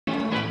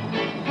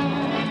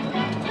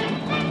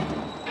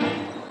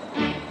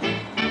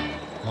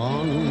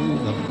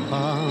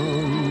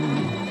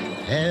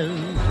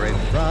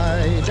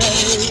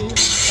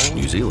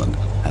New Zealand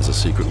has a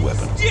secret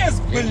weapon. It's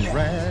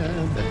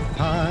Rabbit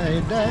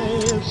Pie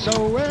Day,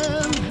 so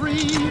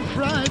every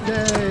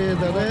Friday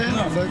that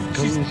ever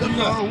comes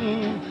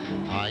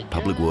along.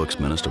 Public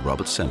Works Minister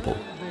Robert Semple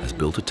has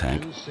built a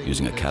tank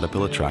using a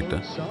Caterpillar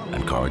tractor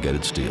and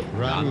corrugated steel.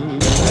 Run,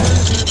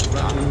 rabbit,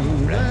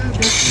 run,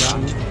 rabbit,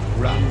 run,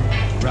 run,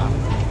 run,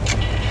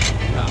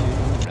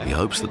 run. He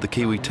hopes that the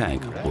Kiwi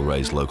tank will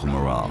raise local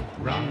morale.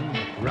 Run,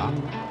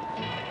 run.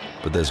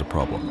 But there's a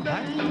problem.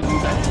 Bang, bang,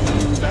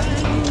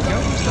 bang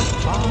goes the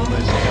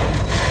farmer's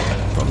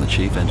gun. From the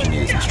chief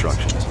engineer's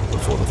instructions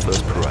before the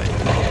first parade.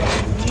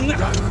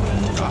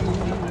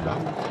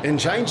 In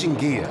changing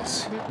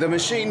gears, the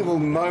machine will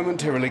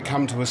momentarily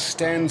come to a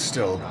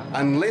standstill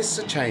unless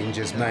a change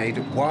is made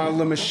while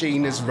the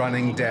machine is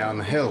running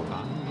downhill.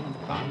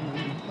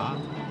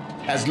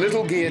 As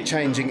little gear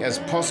changing as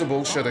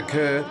possible should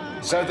occur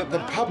so that the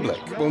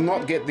public will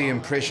not get the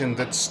impression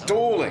that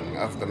stalling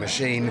of the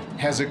machine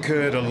has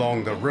occurred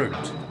along the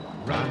route.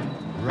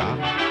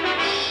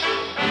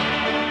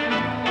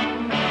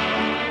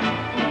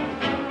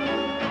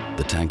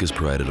 The tank is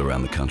paraded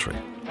around the country,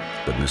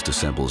 but Mr.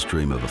 Semple's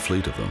dream of a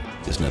fleet of them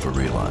is never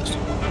realized.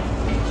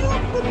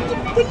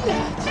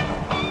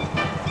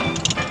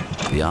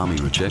 The army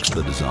rejects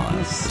the design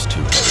as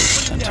too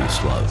heavy and too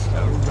slow.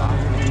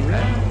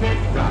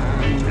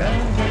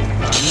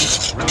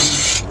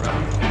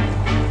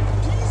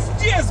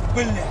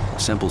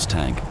 Semple's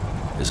tank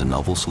is a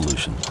novel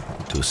solution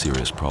to a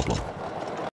serious problem.